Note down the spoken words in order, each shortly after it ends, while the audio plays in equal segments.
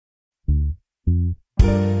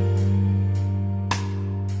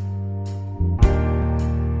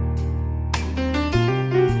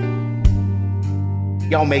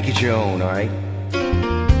Y'all make it your own, all right?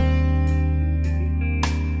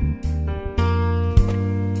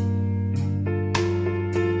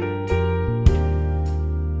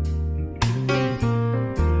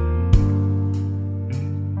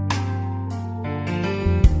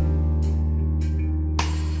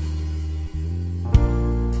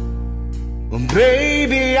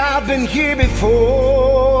 Baby, I've been here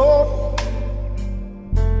before.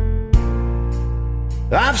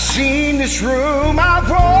 I've seen this room, I've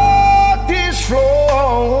walked this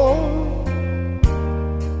floor.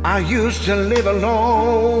 I used to live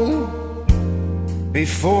alone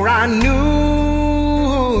before I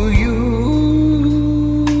knew you.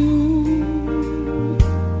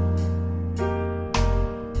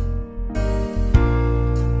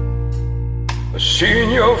 I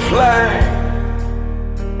seen your flag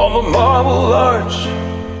on the marble arch.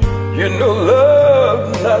 You know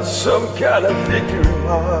love, not some kind of victory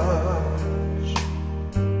march.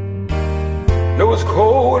 No, it's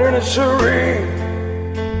cold and it's serene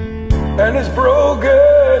and it's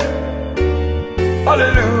broken.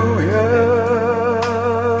 Hallelujah.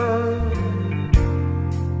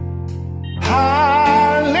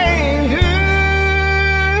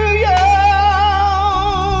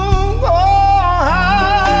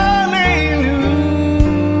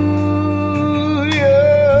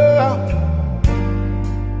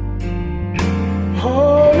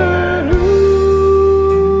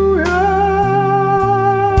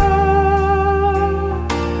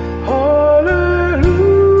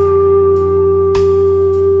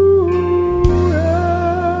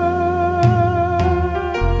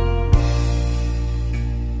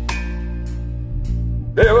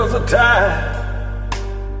 There was a time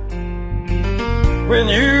when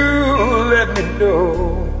you let me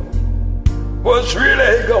know what's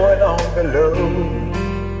really going on below.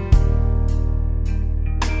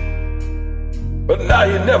 But now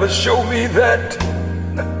you never show me that,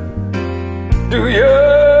 do you?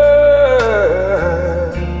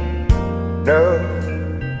 No.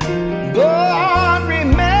 But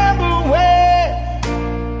remember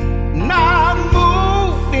when I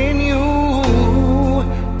moved in you,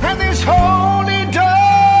 and this holy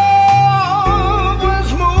dove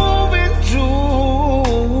was moving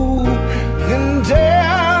too, and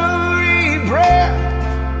every breath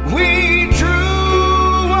we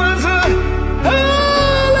drew was a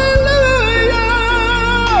hallelujah.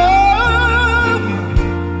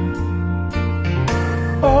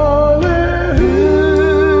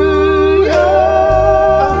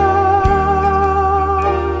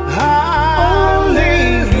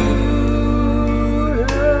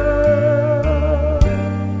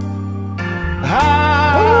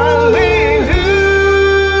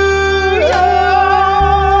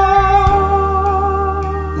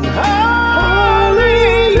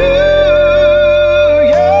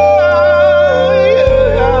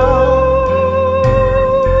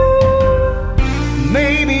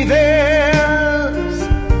 Maybe there's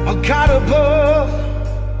a God above,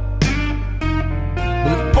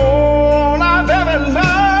 but all I've ever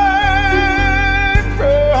learned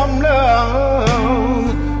from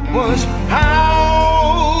love was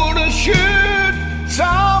how to shoot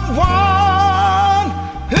someone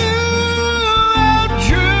who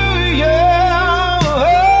outdrew you.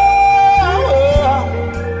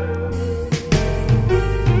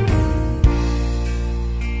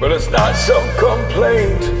 But it's not some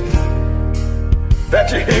complaint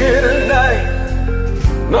that you hear tonight,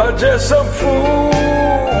 not just some fool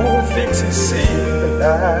who thinks he's seen the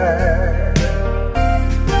light.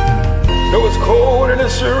 No, it's cold and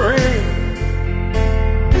it's serene,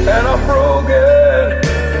 and I'm broken.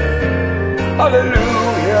 Hallelujah.